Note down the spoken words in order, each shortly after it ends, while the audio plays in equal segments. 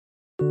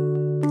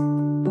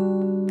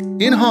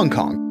In Hong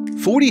Kong,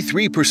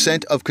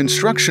 43% of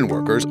construction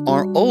workers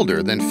are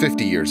older than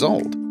 50 years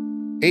old.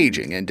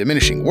 Aging and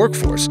diminishing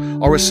workforce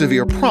are a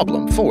severe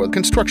problem for the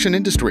construction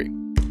industry.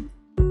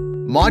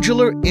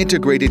 Modular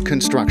Integrated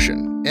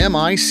Construction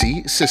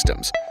 (MIC)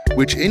 systems,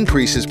 which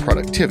increases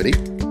productivity,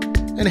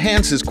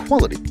 enhances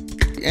quality,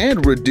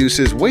 and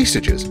reduces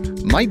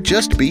wastages, might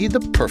just be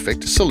the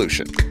perfect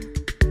solution.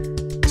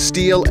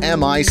 Steel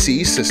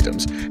MIC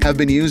systems have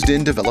been used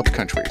in developed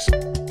countries.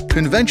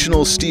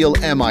 Conventional steel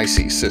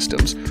MIC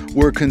systems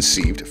were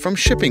conceived from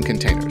shipping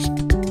containers.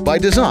 By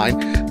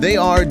design, they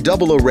are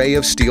double array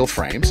of steel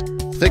frames,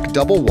 thick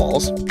double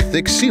walls,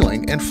 thick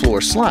ceiling, and floor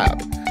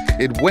slab.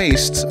 It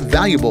wastes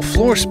valuable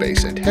floor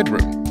space and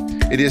headroom.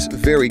 It is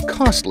very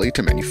costly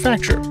to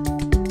manufacture.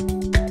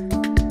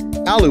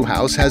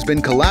 AluHouse has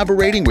been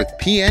collaborating with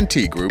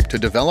PNT Group to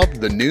develop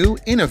the new,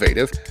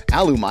 innovative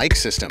ALUMiC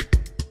system.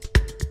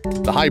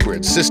 The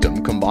hybrid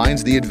system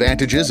combines the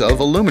advantages of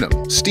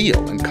aluminum,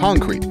 steel, and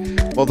concrete,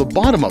 while the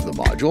bottom of the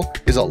module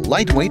is a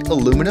lightweight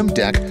aluminum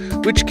deck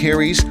which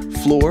carries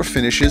floor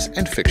finishes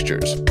and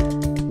fixtures.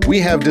 We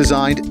have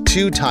designed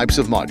two types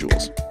of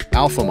modules: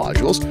 alpha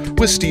modules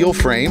with steel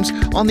frames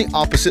on the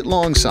opposite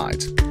long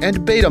sides,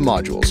 and beta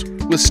modules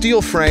with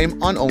steel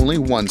frame on only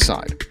one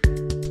side.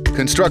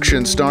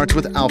 Construction starts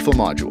with alpha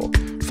module,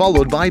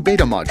 followed by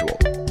beta module.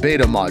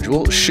 Beta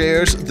module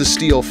shares the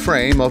steel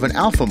frame of an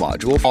alpha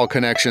module. All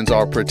connections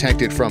are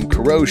protected from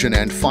corrosion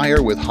and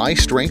fire with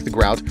high-strength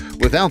grout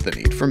without the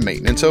need for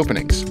maintenance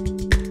openings.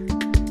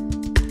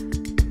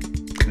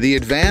 The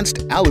advanced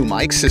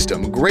ALUMiC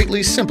system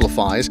greatly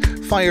simplifies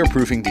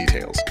fireproofing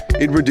details.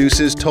 It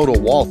reduces total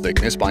wall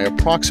thickness by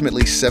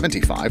approximately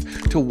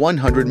 75 to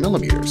 100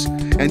 millimeters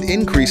and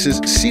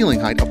increases ceiling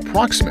height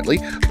approximately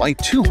by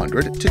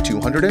 200 to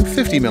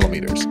 250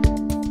 millimeters.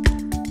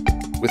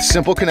 With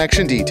simple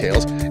connection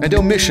details and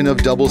omission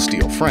of double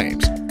steel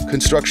frames,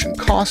 construction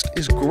cost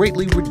is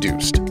greatly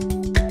reduced.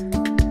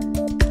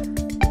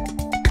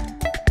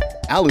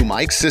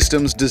 ALUMiC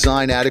systems'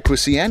 design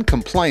adequacy and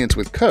compliance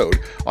with code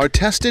are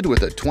tested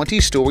with a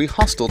 20-story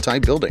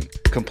hostel-type building.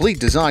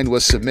 Complete design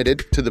was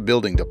submitted to the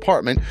building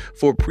department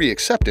for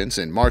pre-acceptance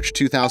in March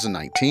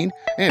 2019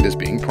 and is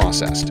being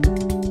processed.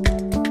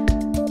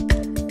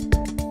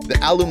 The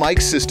ALUMiC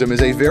system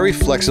is a very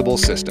flexible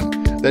system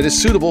that is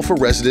suitable for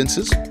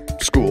residences,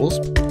 schools,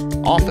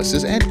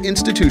 offices, and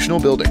institutional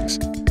buildings.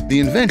 The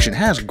invention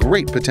has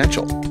great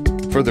potential.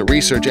 Further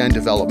research and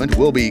development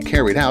will be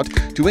carried out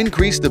to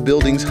increase the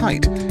building's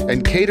height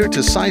and cater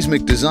to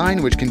seismic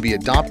design which can be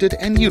adopted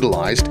and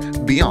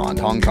utilized beyond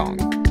Hong Kong.